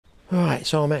Right,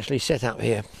 so I'm actually set up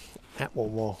here at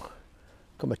Walmart.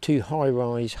 Got my two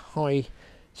high-rise,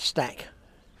 high-stack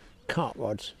carp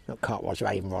rods. Not carp rods, they're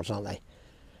Avon rods, aren't they?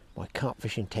 My carp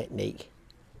fishing technique.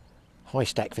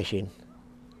 High-stack fishing.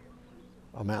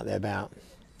 I'm out there about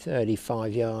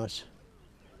 35 yards.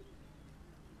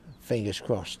 Fingers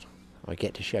crossed I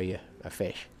get to show you a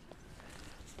fish.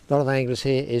 A lot of anglers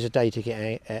here. Is a day to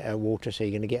get out of water, so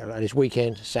you're going to get this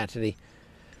weekend, Saturday.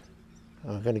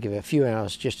 I'm going to give it a few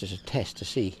hours just as a test to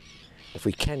see if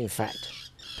we can in fact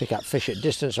pick up fish at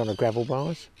distance on the gravel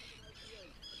bars.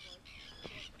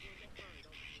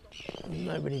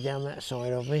 Nobody down that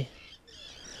side of me.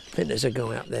 I think there's a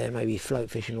guy up there, maybe float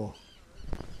fishing or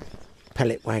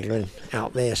pellet waggling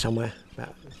out there somewhere,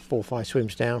 about 4 or 5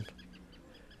 swims down.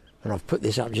 And I've put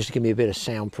this up just to give me a bit of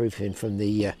soundproofing from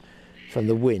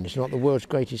the wind. It's not the world's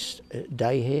greatest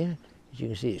day here. As you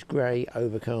can see, it's grey,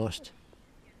 overcast,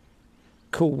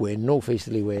 cool wind,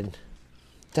 northeasterly wind.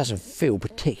 Doesn't feel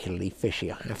particularly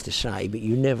fishy, I have to say, but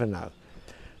you never know.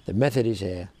 The method is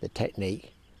there, the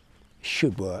technique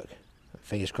should work.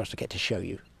 Fingers crossed I get to show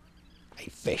you a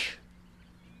fish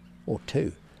or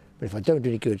two. But if I don't do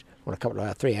any good on a couple of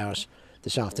hours, 3 hours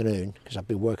this afternoon, because I've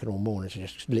been working all morning, so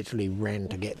just literally ran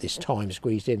to get this time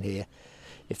squeezed in here.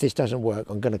 If this doesn't work,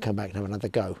 I'm going to come back and have another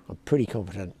go. I'm pretty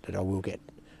confident that I will get.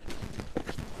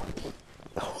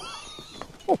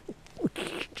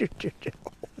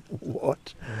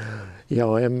 What? Yeah,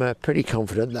 I am pretty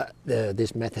confident that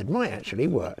this method might actually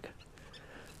work.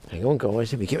 Hang on,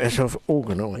 guys, let me get myself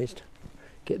organised.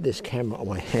 Get this camera on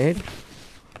my head.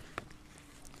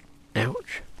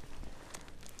 Ouch.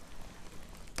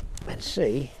 And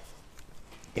see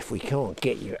if we can't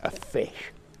get you a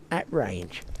fish at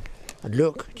range. And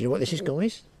look, do you know what this is,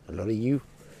 guys? A lot of you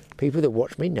people that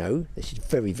watch me know this is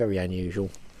very, very unusual.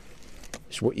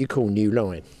 It's what you call new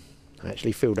line. I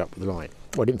actually filled up with the line.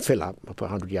 Well, I didn't fill up, I put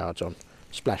 100 yards on,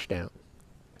 splashed out.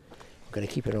 I'm going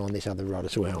to keep an eye on this other rod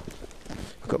as well.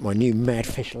 I've got my new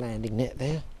Madfish landing net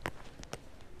there.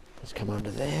 Let's come under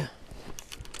there.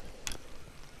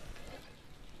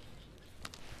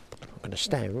 I'm going to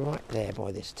stand right there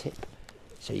by this tip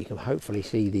so you can hopefully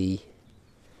see the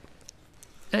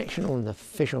action on the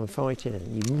fish I'm fighting,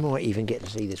 and you might even get to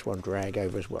see this one drag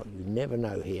over as well. You never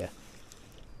know here.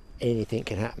 Anything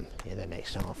can happen in the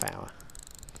next half hour.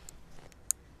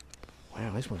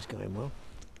 Wow, this one's going well.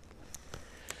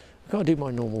 I can't do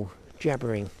my normal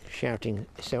jabbering, shouting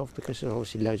self because there's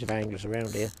obviously loads of anglers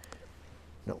around here.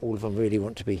 Not all of them really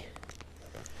want to be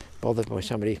bothered by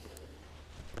somebody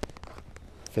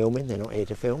filming. They're not here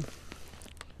to film.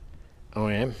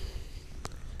 I am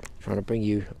trying to bring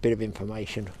you a bit of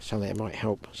information, something that might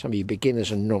help some of you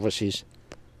beginners and novices,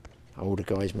 older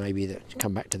guys maybe that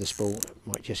come back to the sport,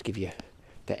 might just give you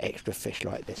that extra fish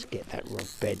like this. Get that rod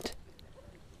bent.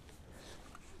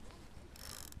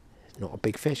 Not a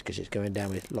big fish because it's going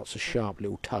down with lots of sharp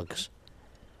little tugs.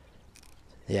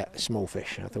 Yeah, small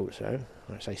fish, I thought so.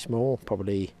 When I say small,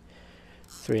 probably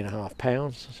 3.5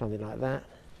 pounds, something like that.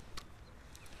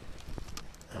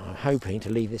 I'm hoping to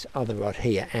leave this other rod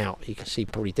here out. You can see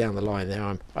probably down the line there,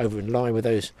 I'm over in line with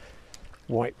those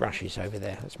white brushes over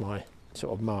there. That's my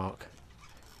sort of mark.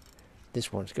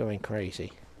 This one's going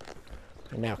crazy.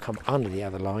 And now come under the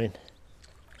other line.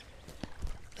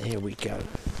 Here we go.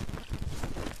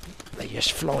 They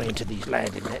just fly into these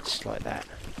landing nets like that.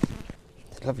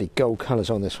 Lovely gold colours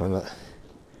on this one, look.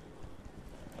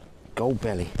 Gold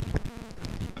belly.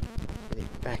 Get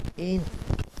it back in.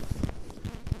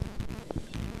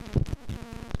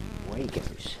 Away he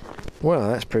goes. Well,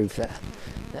 that's proof that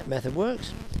that method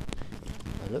works.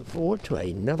 I look forward to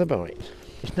another bite.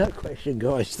 There's no question,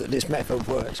 guys, that this method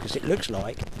works because it looks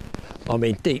like, I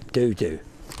mean, deep doo-doo.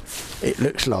 It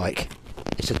looks like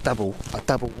it's a double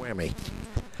whammy.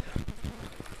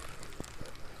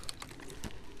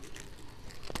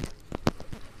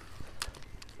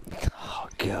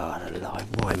 God alive,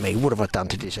 why me? What have I done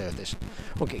to deserve this?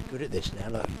 I'll get good at this now,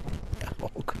 look. Oh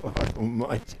God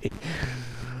almighty.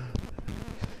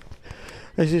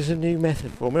 This is a new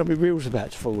method for me. My reel's about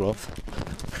to fall off.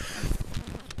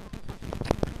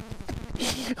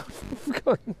 I've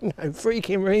got no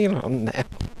freaking reel on now.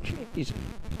 Jeez.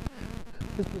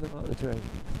 Let's put them up the train.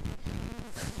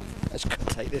 Let's go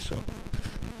take this off.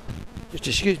 Just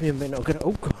excuse me a minute, I'm gonna,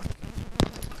 oh God.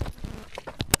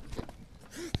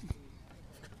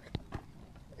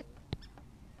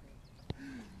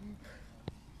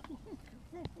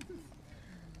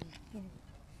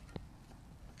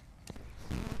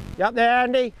 You up there,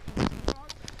 Andy?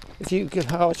 If you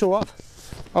could, oh, it's all right.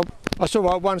 Oh, I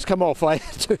saw one's come off. I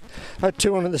had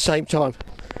two on at the same time.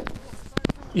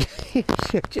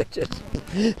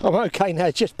 I'm okay now,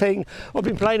 it's just ping. I've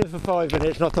been playing it for 5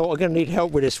 minutes and I thought I'm going to need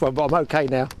help with this one, but I'm okay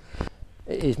now.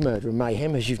 It is murder and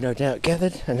mayhem, as you've no doubt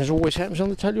gathered, and as always happens on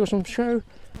the Tell You Some show,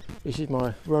 this is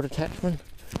my rod attachment,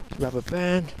 rubber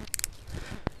band.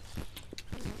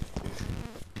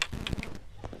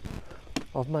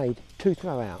 I've made 2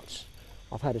 throwouts.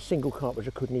 I've had a single carp which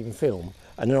I couldn't even film,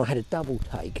 and then I had a double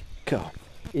take. God,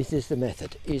 is this the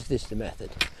method? Is this the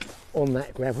method? On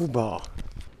that gravel bar.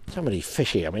 Some of these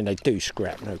fish here, I mean, they do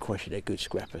scrap, no question, they're good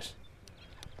scrappers.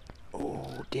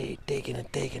 Oh, digging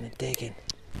and digging and digging.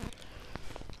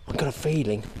 I've got a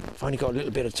feeling I've only got a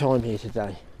little bit of time here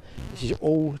today. This is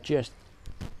all just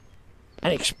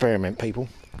an experiment, people.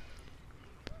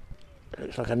 It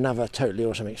looks like another totally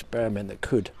awesome experiment that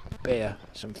could bear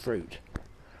some fruit.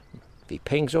 If he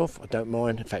pings off, I don't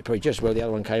mind. In fact, probably just where the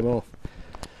other one came off.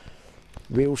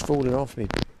 Reels falling off, my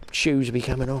shoes will be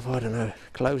coming off, I don't know.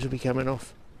 Clothes will be coming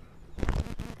off.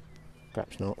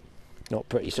 Perhaps not. Not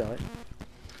pretty sight.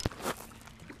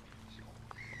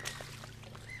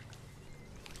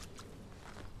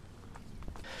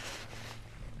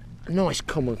 Nice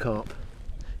common carp,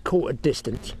 caught at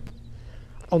distance,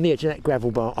 on the edge of that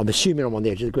gravel bar. I'm assuming I'm on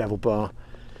the edge of the gravel bar.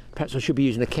 Perhaps I should be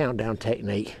using a countdown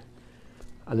technique,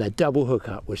 and their double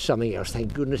hookup was something else.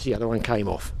 Thank goodness the other one came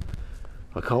off.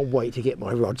 I can't wait to get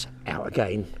my rods out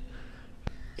again.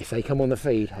 If they come on the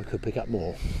feed, I could pick up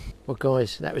more. Well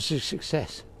guys, that was a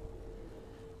success.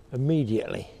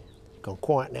 Immediately, gone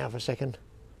quiet now for a second,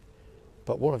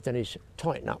 but what I've done is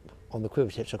tighten up on the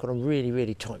quiver tips. I've got them really,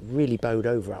 really tight, really bowed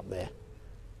over up there,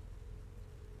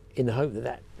 in the hope that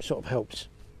that sort of helps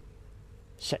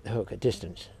set the hook at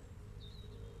distance.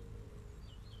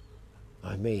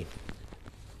 I mean,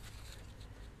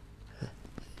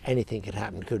 anything could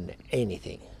happen, couldn't it?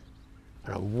 Anything.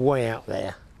 And I'm way out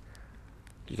there.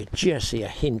 You could just see a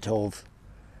hint of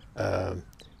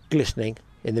glistening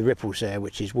in the ripples there,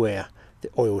 which is where the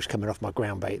oil's coming off my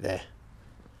ground bait there.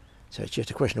 So it's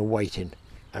just a question of waiting.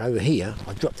 And over here,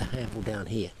 I dropped a handful down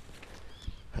here.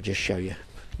 I'll just show you.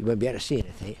 You won't be able to see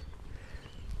anything.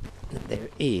 There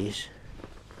is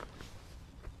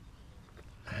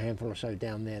a handful or so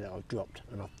down there that I've dropped,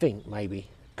 and I think maybe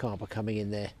carp are coming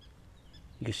in there.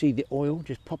 You can see the oil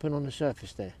just popping on the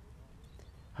surface there.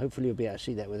 Hopefully you'll be able to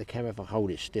see that with the camera if I hold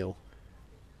it still.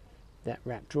 That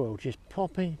wrapped oil just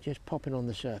popping on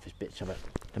the surface bits of it.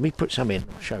 Let me put some in,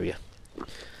 I'll show you.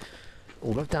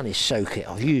 All I've done is soak it.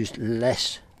 I've used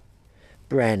less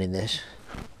bran in this.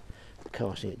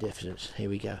 Casting at distance. Here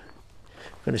we go.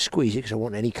 I'm going to squeeze it because I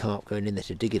want any carp going in there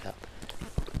to dig it up.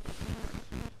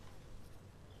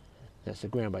 That's the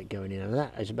ground bait going in, and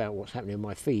that is about what's happening in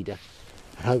my feeder.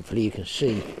 And hopefully you can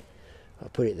see, I'll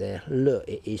put it there. Look,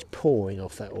 it is pouring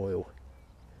off that oil.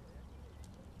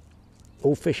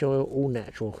 All fish oil, all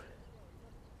natural.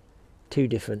 2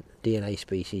 different DNA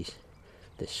species.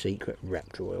 The secret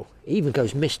wrapped oil. It even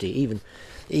goes misty,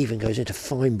 even goes into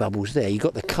fine bubbles there. You've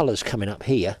got the colours coming up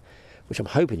here, which I'm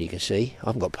hoping you can see. I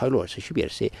haven't got Polaroid, so you should be able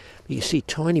to see it. But you can see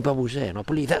tiny bubbles there, and I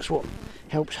believe that's what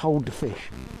helps hold the fish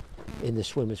in the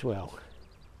swim as well.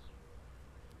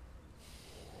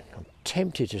 I'm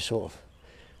tempted to sort of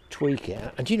tweak it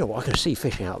out. And do you know what? I can see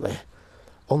fish out there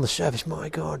on the surface. My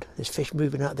God, there's fish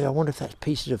moving out there. I wonder if that's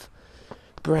pieces of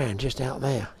bran just out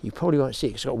there. You probably won't see it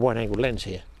because it's got a wide angle lens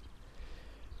here.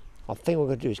 I think what I'm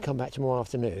going to do is come back tomorrow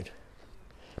afternoon,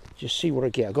 just see what I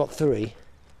get. I've got 3,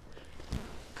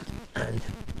 and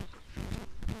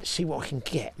see what I can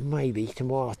get. Maybe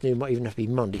tomorrow afternoon, might even have to be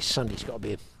Monday. Sunday's got to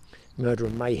be a murder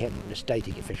and mayhem in the state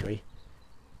ticket fishery.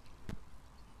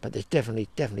 But there's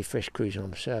definitely fish cruising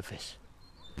on the surface.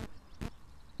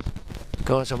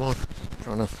 Guys, I'm on,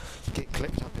 trying to get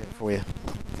clipped up here for you.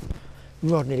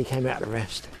 Rod nearly came out of the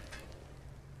rest,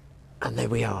 and there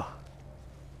we are.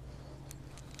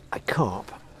 A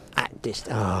carp at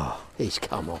distance. Oh, he's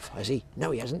come off, has he?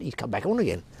 No, he hasn't. He's come back on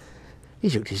again.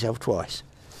 He's hooked himself twice.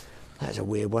 That's a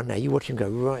weird one. Now, you watch him go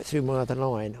right through my other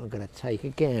line. I'm going to take a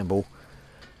gamble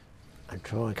and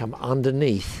try and come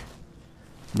underneath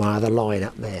my other line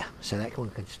up there. So that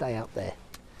one can stay up there.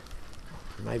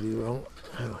 Maybe wrong.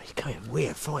 Oh, he's going a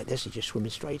weird fight. This is just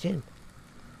swimming straight in.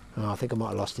 Oh, I think I might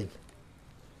have lost him.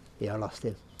 Yeah, I lost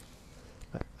him.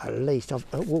 But at least I've...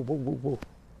 Oh, whoa.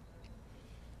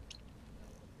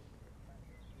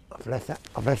 I've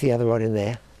left the other one in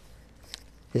there.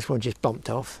 This one just bumped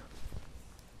off.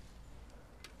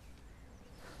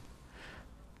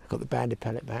 I've got the banded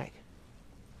pellet back.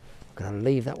 I'm going to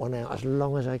leave that one out as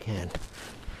long as I can,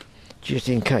 just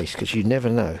in case, because you never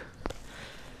know.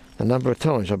 A number of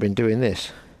times I've been doing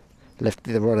this, left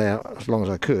the rod out as long as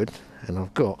I could, and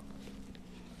I've got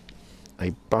a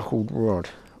buckled rod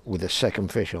with a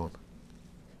second fish on.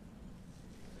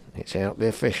 It's out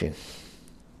there fishing.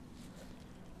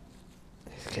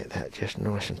 Let's get that just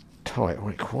nice and tight. I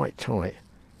want it quite tight.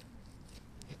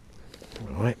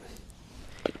 Right,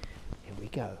 here we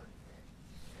go.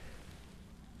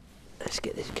 Let's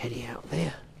get this caddy out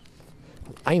there.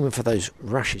 I'm aiming for those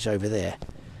rushes over there.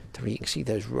 So you can see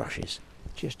those rushes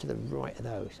just to the right of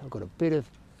those. I've got a bit of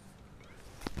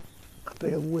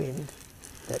wind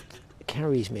that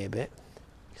carries me a bit.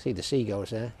 See the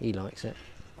seagulls there, he likes it.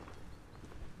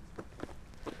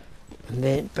 And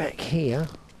then back here,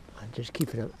 I'm just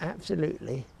keeping them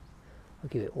absolutely, I'll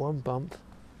give it one bump,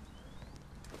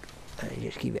 and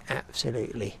just keep it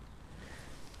absolutely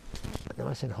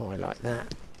nice and high like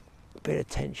that. A bit of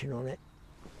tension on it.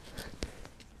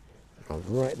 I'm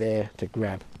right there to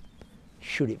grab,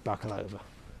 should it buckle over.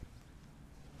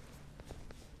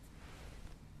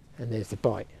 And there's the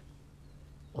bite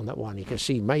on that one. You can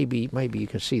see, maybe you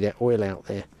can see that oil out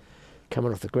there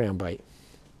coming off the ground bait.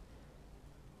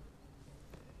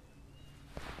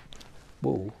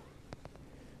 Whoa,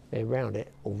 they're around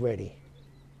it already.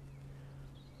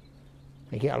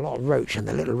 They get a lot of roach, and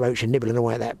the little roach are nibbling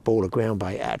away at that ball of ground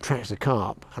bait. That attracts the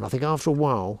carp, and I think after a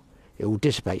while it will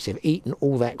dissipate. So they've eaten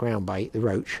all that ground bait, the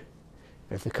roach.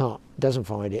 And if the carp doesn't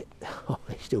find it, oh,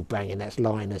 he's still banging. That's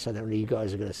lioness. I don't know if you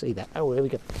guys are going to see that. Oh, here we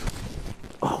go.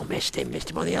 Oh, missed him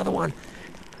on the other one.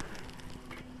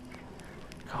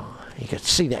 Oh, you can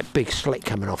see that big slit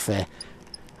coming off there.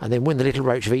 And then when the little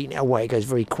roach have eaten it away, it goes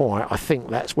very quiet. I think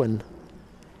that's when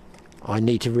I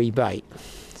need to rebait.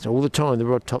 So all the time the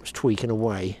rod top's tweaking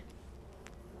away,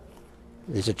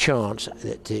 there's a chance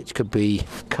that it could be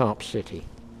Carp City.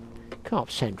 Carp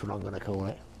Central, I'm going to call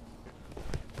it.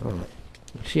 Right.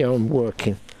 See how I'm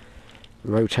working,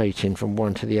 rotating from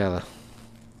one to the other.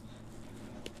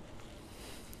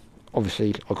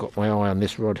 Obviously, I've got my eye on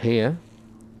this rod here.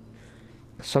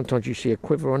 Sometimes you see a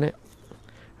quiver on it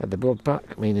at the rod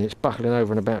buck, meaning it's buckling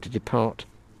over and about to depart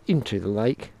into the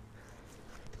lake.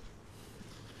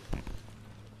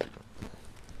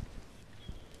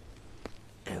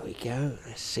 There we go.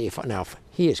 Let's see if I... Now,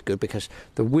 here's good because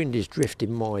the wind is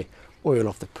drifting my oil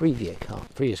off the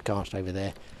previous cast over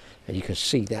there. And you can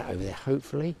see that over there,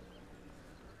 hopefully.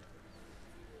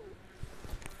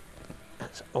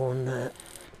 That's on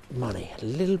money. A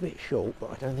little bit short, but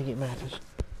I don't think it matters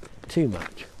too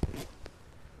much.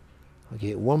 I'll give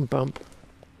it one bump,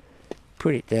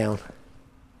 put it down,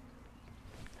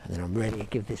 and then I'm ready to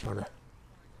give this one a...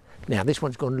 Now, this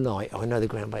one's gone light. I know the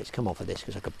ground bait's come off of this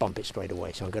because I could bump it straight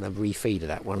away, so I'm going to refeed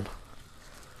that one.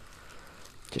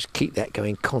 Just keep that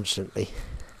going constantly.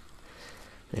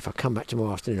 And if I come back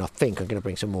tomorrow afternoon, I think I'm going to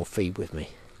bring some more feed with me.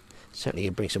 Certainly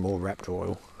going to bring some more raptor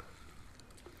oil.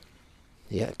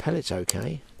 Yeah, pellet's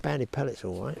okay. Banded pellet's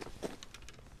alright.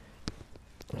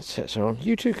 That sets on.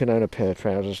 You too can own a pair of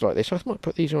trousers like this. I might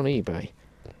put these on eBay.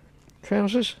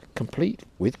 Trousers complete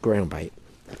with ground bait.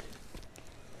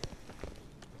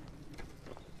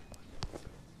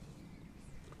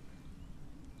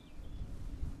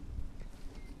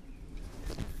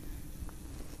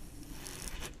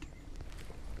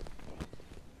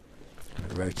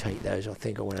 Rotate those. I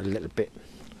think I went a little bit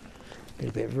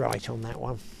right on that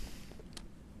one.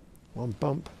 One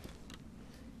bump,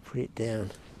 put it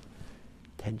down,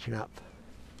 tension up,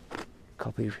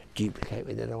 copy, duplicate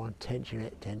with the other one, tension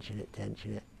it, tension it,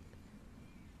 tension it.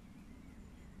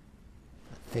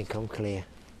 I think I'm clear.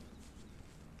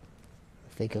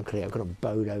 I think I'm clear. I've got a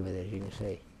boat over there, as you can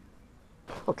see.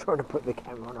 I'm trying to put the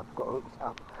camera on. I've got hooked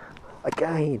up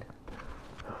again.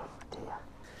 Oh dear.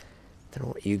 Don't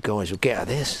know what you guys will get out of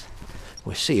this.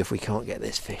 We'll see if we can't get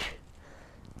this fish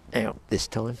out this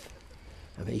time.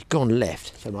 I mean, he's gone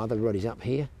left, so my other rod is up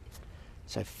here.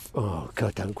 So, oh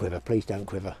God, don't quiver, please don't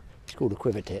quiver. It's called a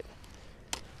quiver tip.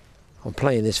 I'm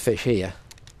playing this fish here,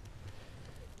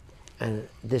 and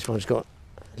this one's got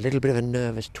a little bit of a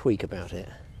nervous tweak about it.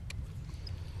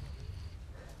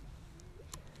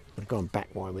 I've gone back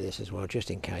wide with this as well,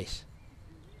 just in case.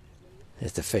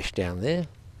 There's the fish down there.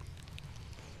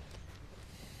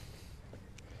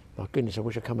 My goodness, I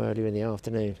wish I'd come earlier in the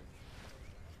afternoon.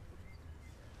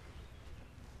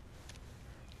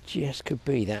 Just could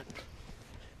be that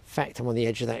fact I'm on the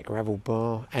edge of that gravel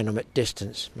bar and I'm at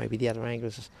distance. Maybe the other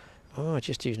anglers, oh,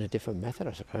 just using a different method,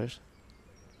 I suppose.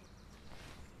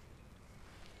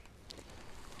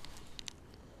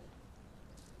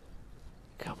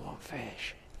 Come on,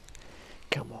 fish.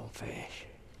 Come on, fish.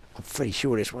 I'm pretty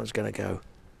sure this one's going to go.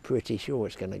 Pretty sure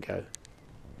it's going to go.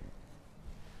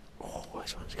 Oh,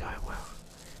 this one's going well.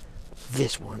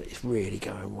 This one is really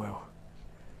going well.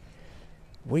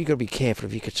 Well, you've got to be careful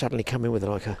if you could suddenly come in with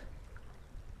like a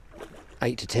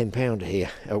 8 to 10 pounder here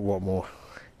at Watmore.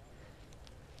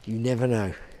 You never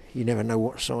know. You never know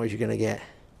what size you're going to get.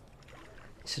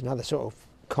 It's another sort of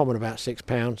common about 6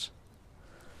 pounds.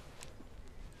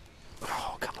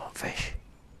 Oh, come on, fish.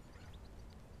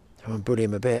 Try and bully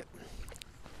him a bit.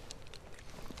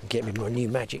 Get me my new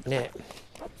magic net.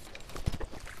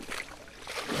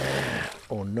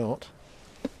 Or not,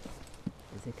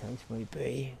 as the case may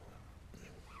be.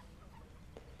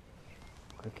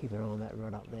 Got to keep an eye on that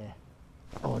rod up there.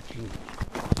 Oh, gee.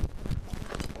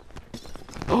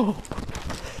 Oh!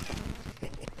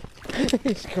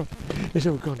 It's gone. It's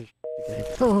all gone again.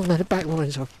 Oh, no, the back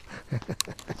line's off.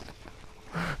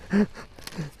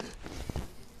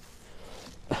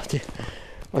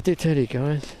 I did tell you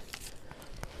guys.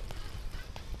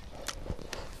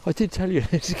 I did tell you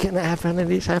this is going to happen,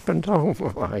 and it's happened. Oh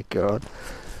my God.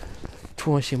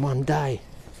 Twice in one day.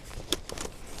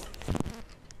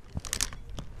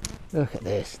 Look at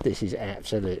this. This is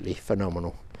absolutely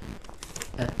phenomenal.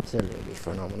 Absolutely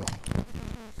phenomenal.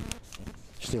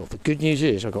 Still, the good news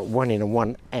is I've got one in and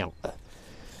one out. I'm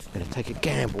going to take a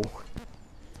gamble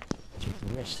to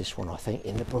rest this one, I think,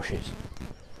 in the bushes.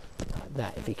 Like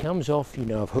that. If he comes off, you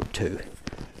know I've hooked two.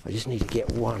 I just need to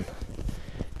get one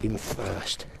in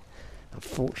first.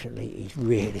 Unfortunately, he's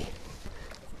really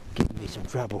giving me some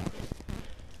trouble.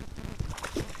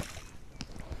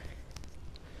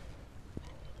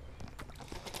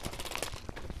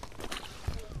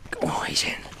 Oh, he's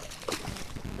in.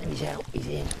 He's out. He's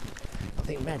in. I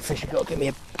think Madfish have got to get me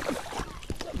a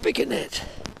bigger net.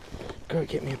 Got to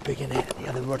get me a bigger net. The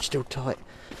other rod's still tight.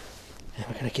 And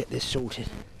we're going to get this sorted.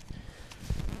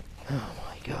 Oh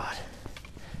my God.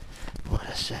 What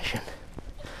a session.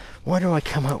 Why do I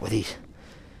come up with these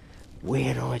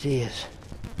weird ideas?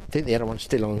 I think the other one's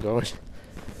still on, guys.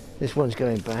 This one's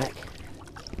going back.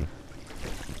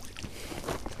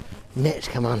 Net's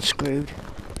come unscrewed.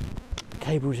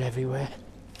 Cables everywhere.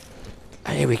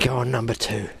 And here we go on number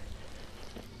two.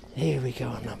 Here we go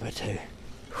on number two.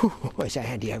 Whew, it's a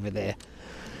handy over there.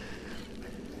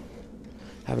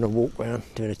 Having a walk round,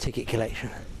 doing a ticket collection.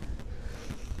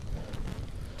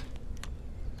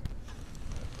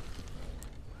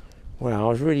 Well, I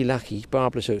was really lucky,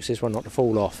 barbless hooks, this one not to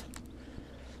fall off.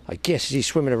 I guess as he's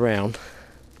swimming around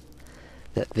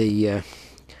that the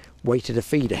weight of the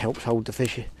feeder helps hold the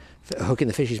fish, hook in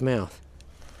the fish's mouth.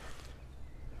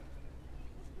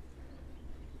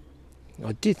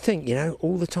 I did think, you know,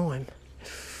 all the time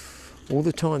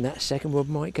that second rod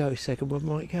might go,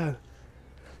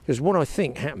 Because what I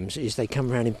think happens is they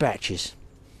come around in batches.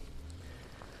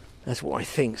 That's what I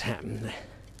think's happened.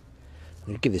 I'm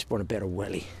going to give this one a bit of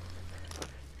welly.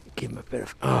 Give him a bit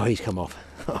of... Oh, he's come off.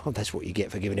 Oh, that's what you get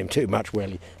for giving him too much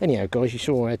welly. Anyhow, guys, you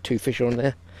saw I had two fish on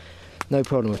there. No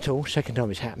problem at all. Second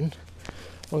time it's happened.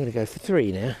 I'm going to go for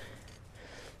three now.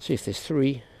 See if there's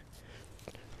three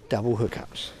double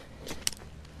hookups.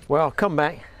 Well, I'll come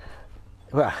back.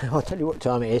 Well, I'll tell you what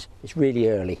time it is. It's really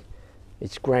early.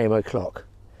 It's Graeme o'clock.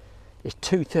 It's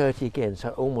 2:30 again, so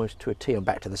almost to a T. I'm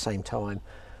back to the same time.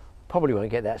 Probably won't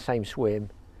get that same swim.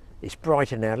 It's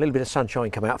brighter now, a little bit of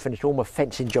sunshine come out. Finished all my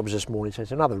fencing jobs this morning, so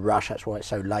it's another rush, that's why it's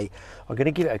so late. I'm going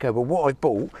to give it a go, but what I've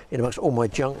bought in amongst all my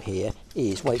junk here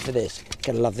is, wait for this,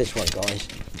 going to love this one, guys,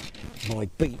 my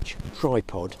beach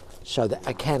tripod, so that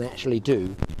I can actually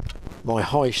do my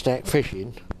high stack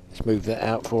fishing. Let's move that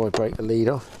out before I break the lead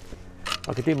off.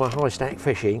 I could do my high stack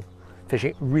fishing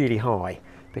really high,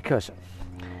 because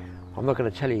I'm not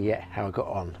going to tell you yet how I got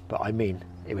on, but I mean,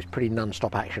 it was pretty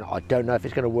non-stop action. I don't know if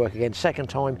it's going to work again. Second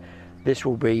time, this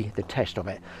will be the test of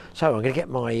it. So I'm going to get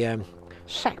my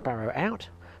sack barrow out,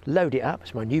 load it up.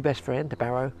 It's my new best friend, the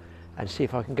barrow, and see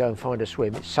if I can go and find a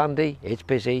swim. It's Sunday, it's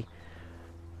busy,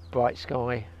 bright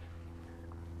sky.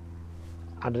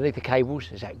 Underneath the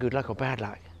cables, is that good luck or bad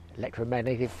luck?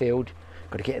 Electromagnetic field,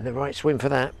 got to get in the right swim for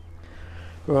that.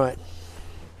 Right,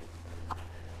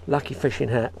 lucky fishing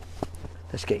hat.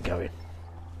 Let's get going.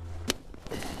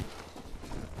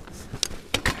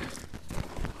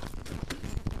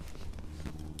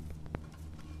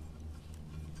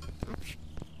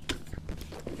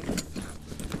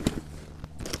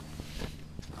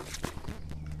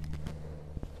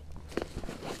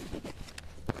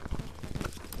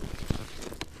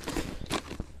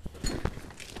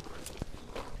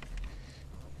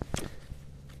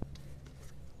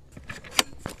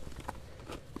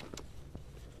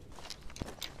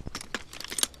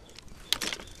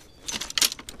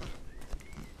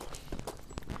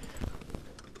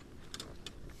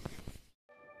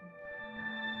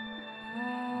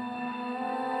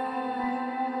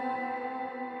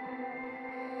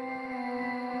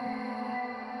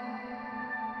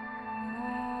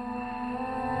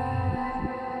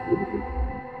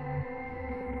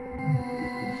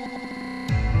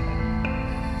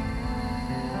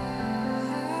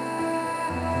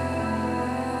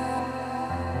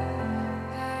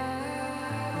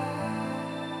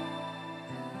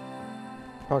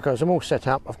 Right guys, I'm all set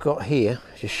up. I've got here,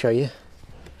 just show you,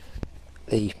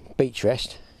 the beach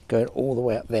rest going all the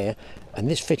way up there, and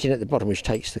this fitting at the bottom which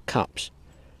takes the cups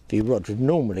for your rods would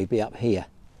normally be up here,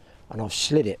 and I've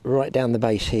slid it right down the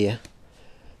base here,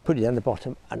 put it down the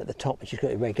bottom, and at the top it's just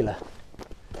got irregular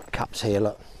cups here,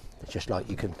 look, it's just like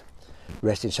you can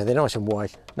rest in, so they're nice and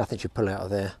wide, nothing should pull out of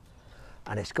there,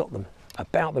 and it's got them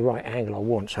about the right angle I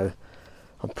want, so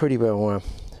I'm pretty well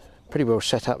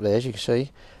set up there, as you can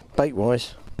see. Bait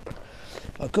wise,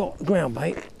 I've got ground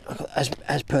bait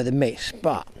as per the mix,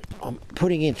 but I'm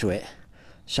putting into it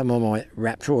some of my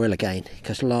Raptor oil again,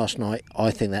 because last night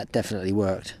I think that definitely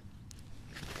worked.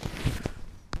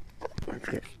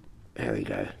 There we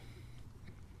go.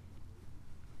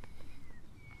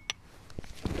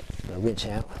 I'll rinse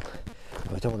it out.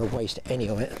 I don't want to waste any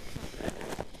of it.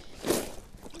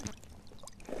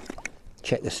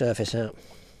 Check the surface out.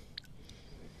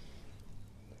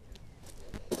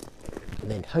 And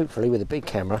then hopefully with a big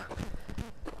camera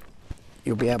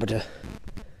you'll be able to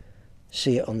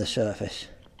see it on the surface.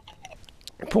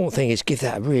 The important thing is give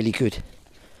that a really good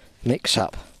mix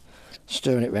up,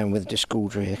 stirring it around with a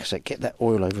discorder here, because I get that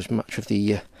oil over as much of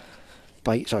the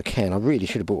baits I can. I really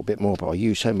should have bought a bit more, but I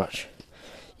used so much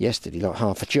yesterday, like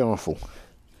half a jar full,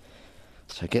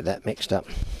 so get that mixed up,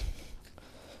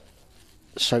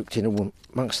 soaked in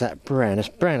amongst that bran. This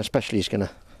bran especially is going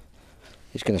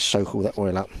to soak all that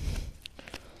oil up.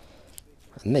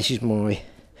 And this is my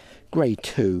grade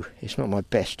 2. It's not my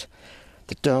best.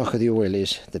 The darker the oil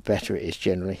is, the better it is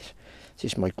generally.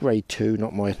 This is my grade 2,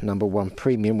 not my number 1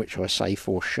 premium, which I say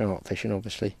for shark fishing,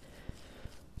 obviously.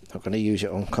 Not going to use it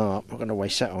on carp. Not going to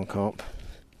waste that on carp.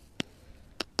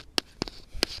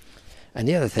 And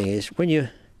the other thing is, when you're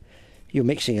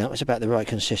mixing up, it's about the right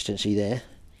consistency there.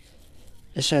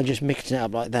 Let's say I'm just mixing it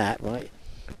up like that, right?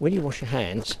 When you wash your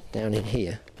hands down in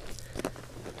here,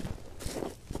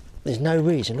 there's no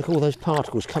reason, look at all those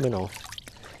particles coming off,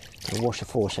 and wash the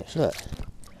forceps, look,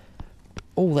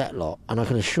 all that lot, and I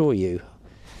can assure you,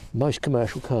 most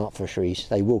commercial carp fisheries,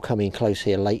 they will come in close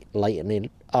here late in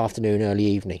the afternoon, early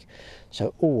evening,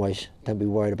 so always don't be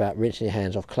worried about rinsing your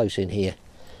hands off close in here,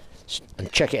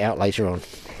 and check it out later on.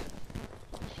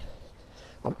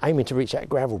 I'm aiming to reach that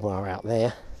gravel bar out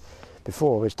there.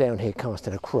 Before I was down here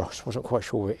casting across, wasn't quite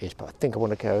sure where it is, but I think I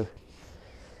want to go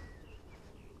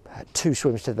 2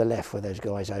 swims to the left where those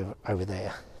guys over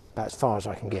there, about as far as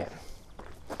I can get.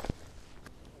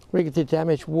 Rigged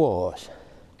damage was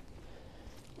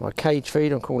my cage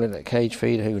feed. I'm calling it a cage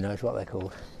feeder, who knows what they're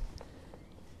called.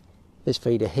 This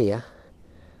feeder here,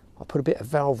 I put a bit of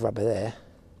valve rubber there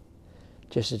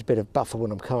just as a bit of buffer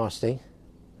when I'm casting.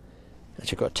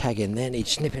 Actually got a tag in there,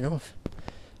 needs snipping off.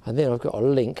 And then I've got a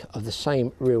link of the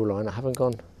same reel line. I haven't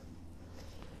gone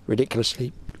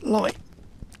ridiculously light.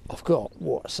 I've got,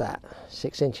 what's that,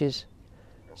 6 inches,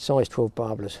 size 12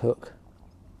 barbless hook,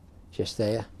 just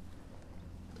there,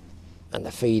 and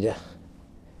the feeder,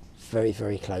 very,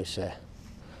 very close there.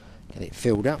 Get it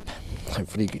filled up.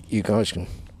 Hopefully you guys can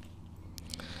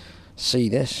see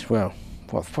this. Well,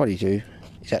 what I'll probably do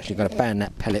is actually going to ban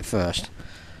that pellet first.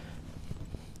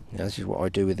 Now this is what I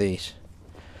do with these.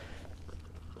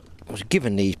 I was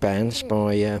given these bands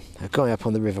by a guy up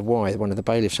on the River Wye, one of the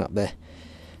bailiffs up there.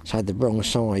 It's had the wrong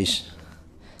size,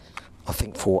 I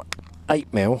think for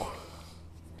 8mm,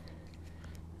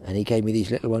 and he gave me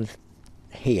these little ones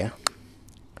here,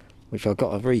 which I've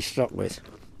got to restock with.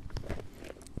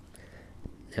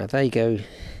 Now they go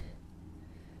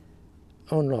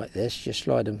on like this, just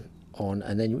slide them on,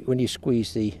 and then when you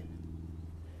squeeze the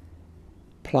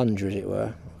plunger, as it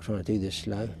were, I'm trying to do this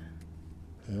slow,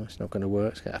 no, it's not going to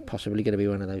work, it's possibly going to be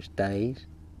one of those days.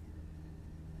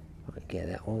 I can get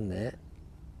that on there.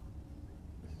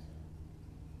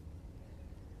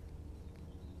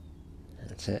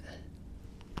 That's it.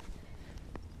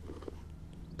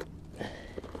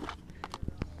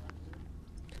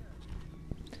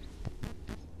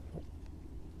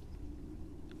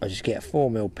 I just get a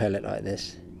 4mm pellet like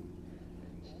this,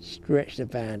 stretch the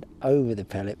band over the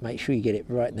pellet, make sure you get it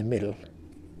right in the middle.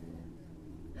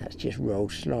 That's just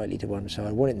rolled slightly to one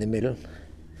side, one in the middle,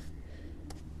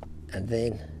 and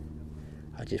then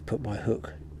I just put my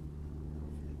hook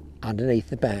underneath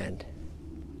the band.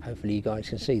 Hopefully you guys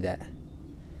can see that.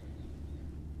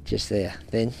 Just there.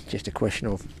 Then just a question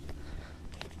of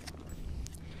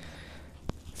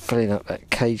filling up that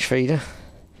cage feeder.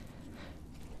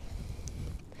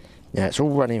 Now it's all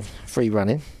running, free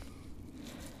running,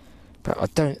 but I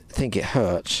don't think it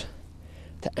hurts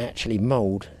to actually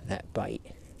mould that bait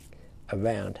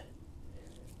around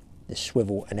the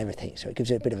swivel and everything, so it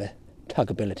gives it a bit of a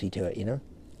tuggability to it, you know.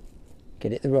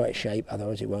 Get it the right shape,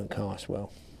 otherwise it won't cast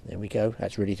well. There we go,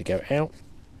 that's ready to go out.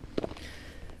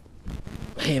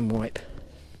 Hand wipe.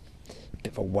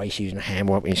 Bit of a waste using a hand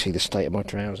wipe when you see the state of my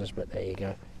trousers, but there you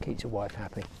go. Keeps your wife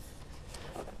happy.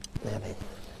 Now then,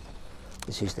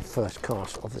 this is the first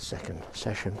cast of the second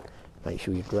session. Make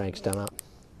sure your drag's done up.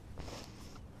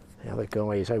 The other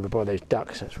guy is over by those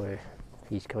ducks, that's where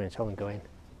he's going, so I'm going.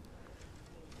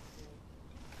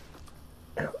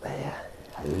 Out there,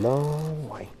 a long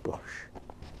way bush.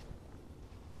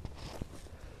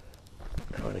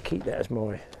 I'm going to keep that as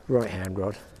my right hand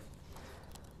rod.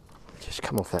 Just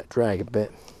come off that drag a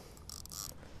bit.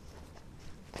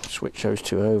 Switch those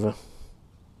two over.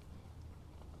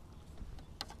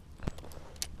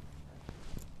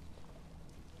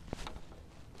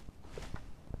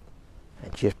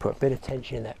 And just put a bit of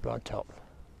tension in that rod top.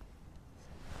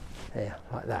 There,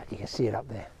 like that. You can see it up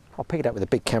there. I'll pick it up with a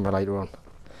big camera later on.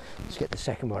 Let's get the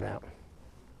second rod out.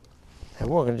 And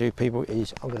what I'm going to do, people,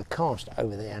 is I'm going to cast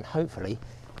over there, and hopefully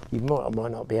you might or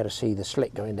might not be able to see the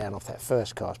slick going down off that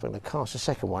first cast, but I'm going to cast the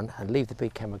second one and leave the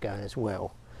big camera going as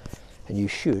well. And you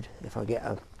should, if I get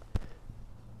a,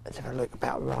 let's have a look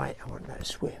about right, I want that to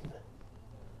swim.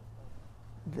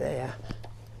 There,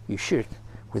 you should,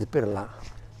 with a bit of luck,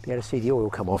 be able to see the oil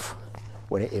come off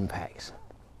when it impacts.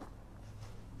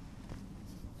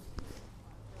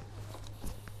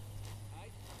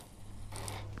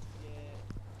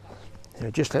 Now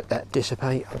just let that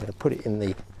dissipate. I'm going to put it in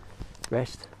the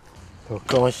rest. Well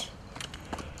guys,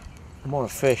 I'm on a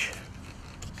fish.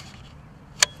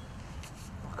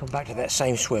 I'll come back to that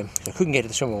same swim. I couldn't get to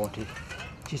the swim I wanted.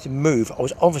 Just to move, I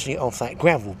was obviously off that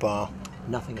gravel bar.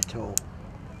 Nothing at all.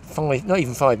 Not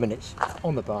even 5 minutes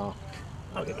on the bar.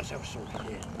 I'll get myself sorted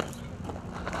here.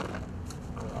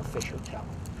 I've got a fish hooked up.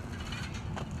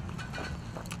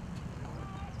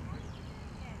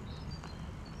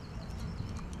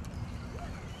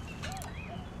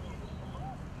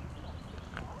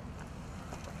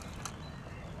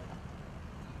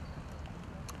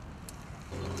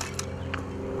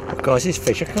 Guys, this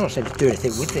fish, I can't seem to do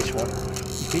anything with this one.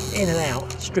 He's been in and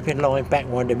out, stripping line, back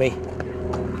winding me.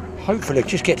 Hopefully I'll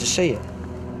just get to see it.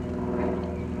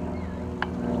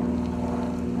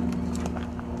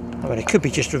 I mean, it could be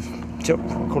just I'll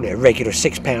call it a regular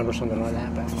 6 pound or something like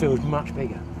that, but it feels much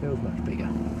bigger,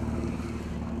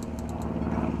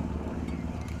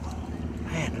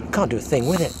 Man, I can't do a thing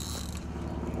with it.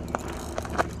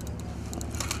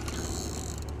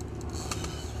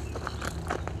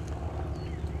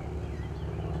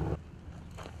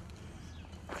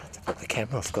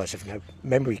 Camera off, guys. I've no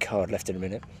memory card left in a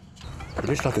minute. It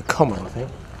looks like a common, I think.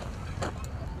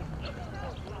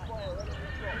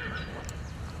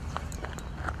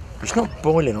 It's not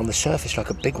boiling on the surface like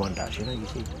a big one does, you know. You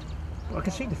see, well, I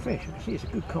can see the fish. I can see it's a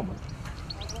good common.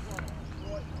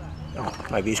 Oh,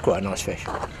 maybe it's quite a nice fish.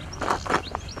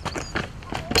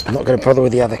 I'm not going to bother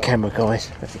with the other camera, guys.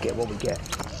 We have to get what we get.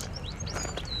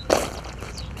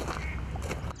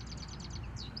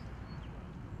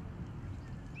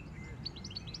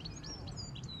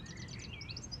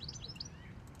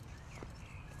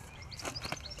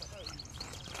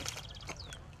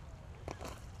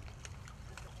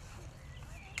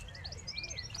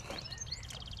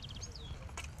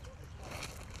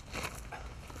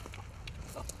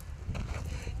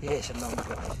 Yeah, it's a long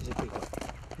one. This is a big one.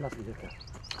 Lovely looker.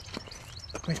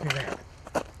 Where's my rat?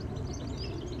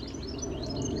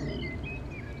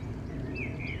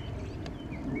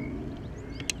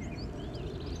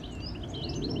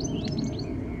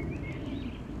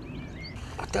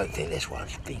 I don't think this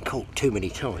one's been caught too many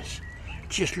times.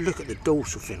 Just look at the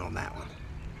dorsal fin on that one.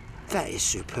 That is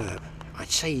superb.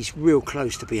 I'd say he's real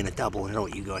close to being a double. I don't know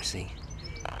what you guys think.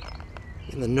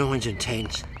 In the 9s and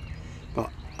 10s.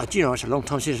 But do you know, it's a long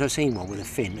time since I've seen one with a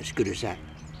fin as good as that.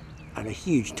 And a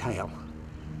huge tail.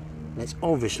 That's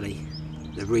obviously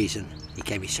the reason he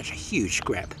gave me such a huge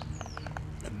scrap.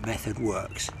 The method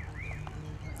works.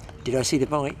 Did I see the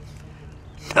bite?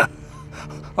 No.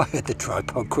 I heard the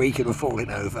tripod creaking and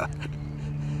falling over.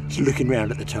 Just looking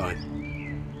round at the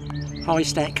time. High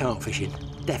stack carp fishing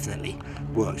definitely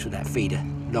works with that feeder,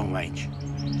 long range.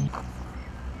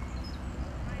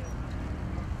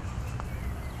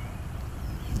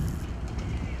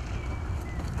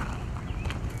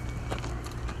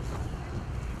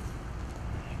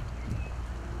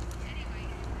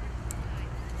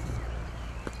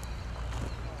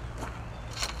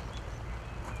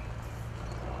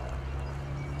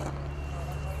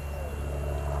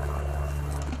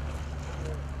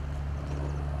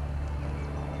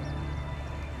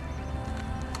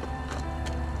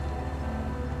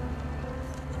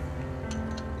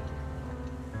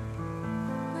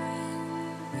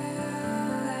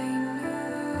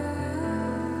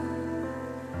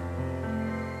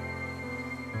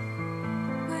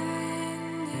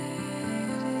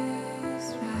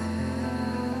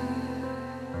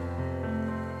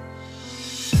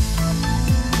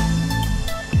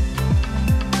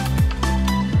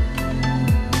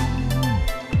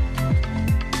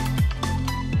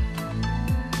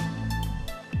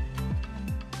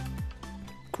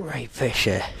 Great fish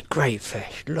there, great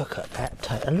fish. Look at that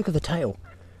tail, and look at the tail.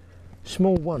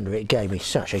 Small wonder it gave me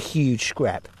such a huge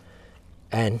scrap,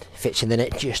 and fits in the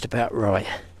net just about right.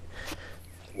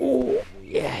 Oh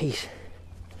yeah, he's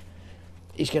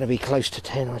going to be close to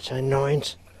 10, I'd say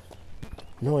 9s,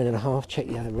 9.5. Check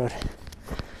the other rod.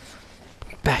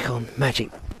 Back on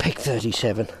Magic Pig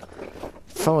 37.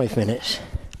 5 minutes,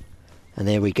 and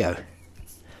there we go.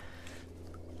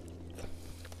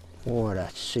 What a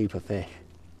super fish.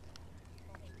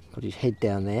 Got his head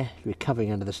down there,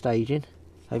 recovering under the staging.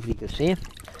 Hopefully you can see him.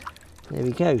 There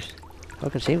he goes. I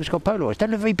can see him. It's got polaroids.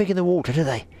 Don't look very big in the water, do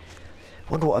they?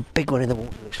 Wonder what a big one in the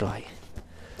water looks like.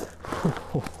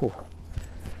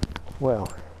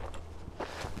 Well,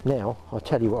 now I'll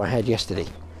tell you what I had yesterday,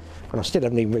 and I still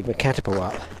haven't even rigged my catapult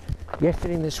up.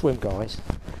 Yesterday in the swim, guys,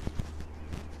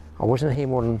 I wasn't here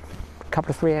more than a couple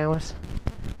of 3 hours.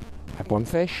 I had one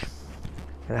fish,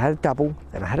 then I had a double,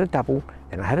 then I had a double,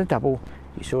 then I had a double.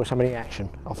 You saw some of the action.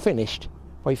 I finished,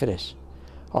 wait for this,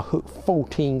 I hooked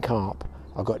 14 carp.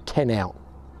 I got 10 out.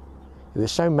 It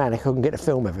was so manic I couldn't get to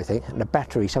film everything, and the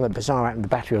battery, something bizarre happened to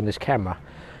the battery on this camera.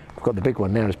 I've got the big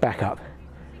one now as backup,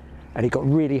 and it got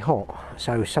really hot,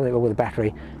 so something wrong with the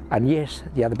battery, and yes,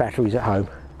 the other battery's at home.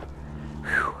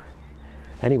 Whew.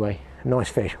 Anyway, nice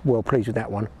fish, well pleased with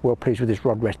that one, well pleased with this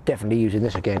rod rest, definitely using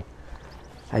this again.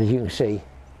 And as you can see,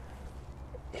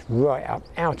 it's right up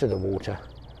out of the water,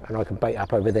 and I can bait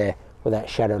up over there where that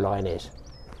shadow line is.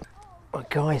 Right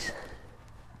guys,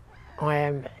 I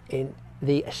am in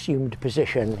the assumed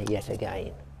position yet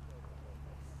again.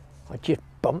 I just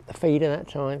bumped the feeder that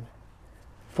time,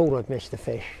 thought I'd missed the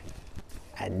fish,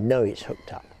 and know it's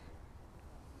hooked up.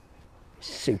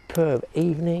 Superb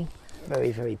evening,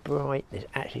 very, very bright. There's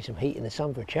actually some heat in the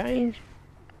sun for a change.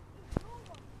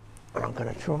 And I'm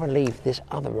going to try and leave this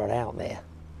other rod out there.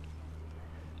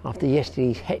 After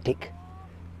yesterday's hectic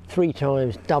 3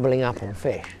 times doubling up on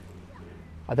fish,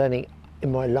 I don't think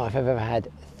in my life I've ever had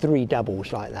 3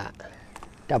 doubles like that.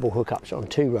 Double hookups on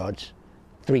 2 rods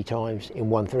 3 times in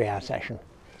one 3-hour session.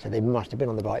 So they must have been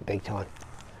on the bite big time.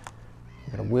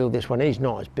 I'm going to wheel this one. He's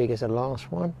not as big as the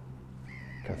last one.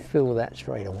 Can feel that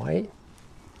straight away.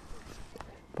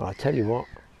 But I tell you what,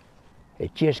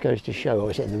 it just goes to show I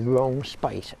was in the wrong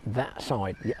space. That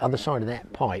side, the other side of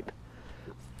that pipe,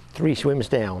 3 swims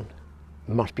down,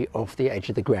 must be off the edge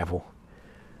of the gravel.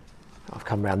 I've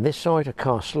come around this side, I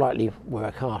cast slightly where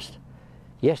I cast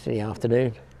yesterday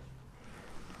afternoon,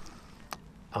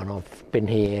 and I've been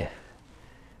here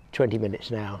 20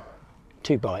 minutes now,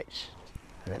 2 bites,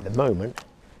 and at the moment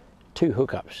 2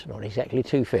 hookups, not exactly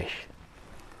 2 fish.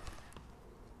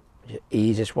 Just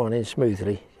ease this one in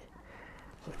smoothly.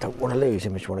 I don't want to lose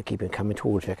him, I just want to keep him coming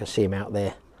towards me. I can see him out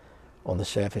there on the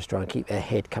surface, try and keep their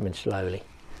head coming slowly.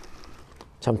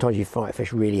 Sometimes you fight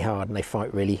fish really hard and they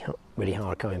fight really, really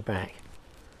hard coming back.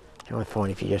 So I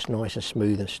find if you're just nice and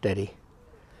smooth and steady,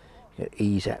 you can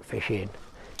ease that fish in.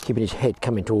 Keeping his head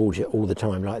coming towards you all the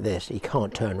time like this, he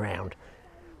can't turn round.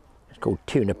 It's called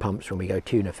tuna pumps when we go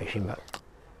tuna fishing, but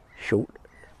short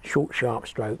sharp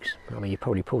strokes. I mean, you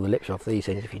probably pull the lips off these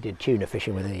things if you did tuna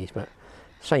fishing with these, but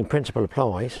same principle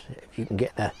applies. If you can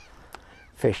get the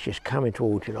fish just coming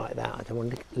towards you like that, I don't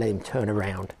want to let him turn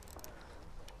around,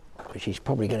 which he's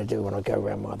probably going to do when I go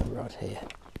around my other rod here.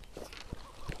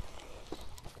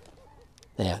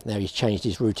 There, now he's changed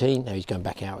his routine, now he's going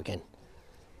back out again.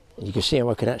 And you can see how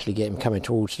I can actually get him coming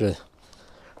towards the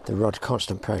rod,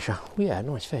 constant pressure. Oh yeah,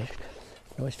 nice fish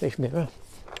mirror.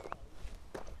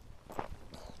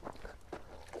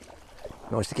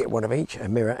 Nice to get one of each, a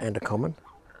mirror and a common.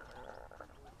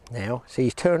 Now, see,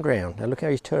 he's turned round. Now look how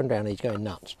he's turned round, he's going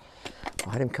nuts.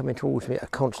 I had him coming towards me at a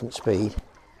constant speed,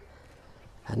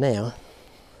 and now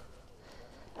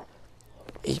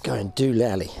he's going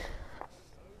doolally.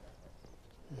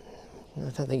 I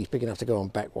don't think he's big enough to go on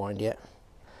back wind yet.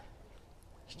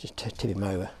 Let's just tip him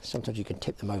over. Sometimes you can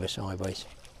tip them over sideways.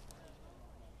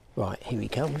 Right, here he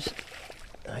comes.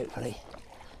 Hopefully,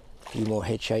 a few more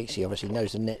head shakes. He obviously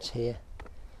knows the net's here.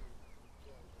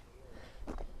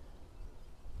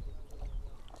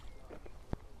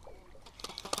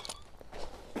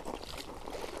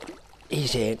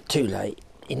 He's here too late.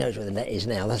 He knows where the net is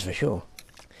now, that's for sure.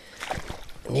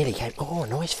 Nearly came. Oh,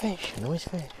 nice fish, nice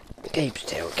fish. Keep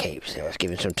still, keep still. Let's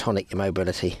give him some tonic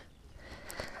immobility.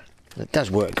 It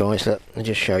does work, guys. Look, I'll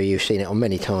just show you. You've seen it on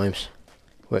many times.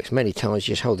 Works many times.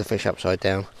 Just hold the fish upside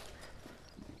down.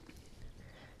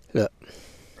 Look.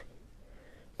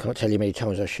 Can't tell you many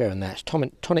times I've shown that.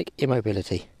 It's tonic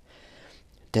immobility.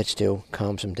 Dead still,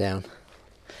 calms him down.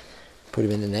 Put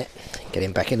him in the net. Get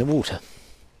him back in the water.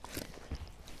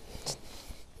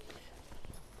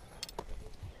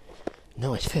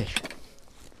 Nice fish.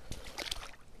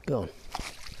 Gone.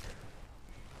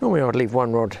 Normally I'd leave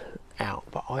one rod out,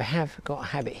 but I have got a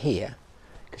habit here,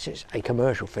 because it's a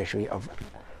commercial fishery,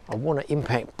 I want to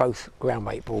impact both ground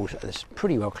bait balls that's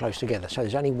pretty well close together, so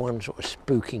there's only one sort of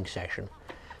spooking session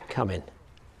coming.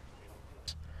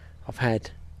 I've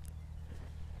had,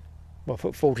 well, I've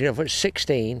put 14, I've put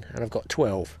 16 and I've got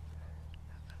 12,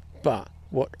 but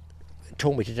what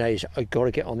taught me today is I've got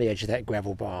to get on the edge of that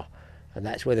gravel bar, and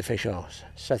that's where the fish are.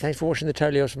 So thanks for watching the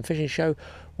Totally Awesome Fishing Show.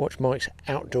 Watch Mike's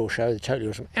outdoor show, the Totally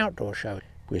Awesome Outdoor Show.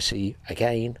 We'll see you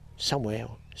again somewhere,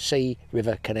 sea,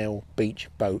 river, canal, beach,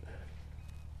 boat.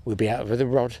 We'll be out with a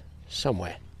rod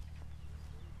somewhere.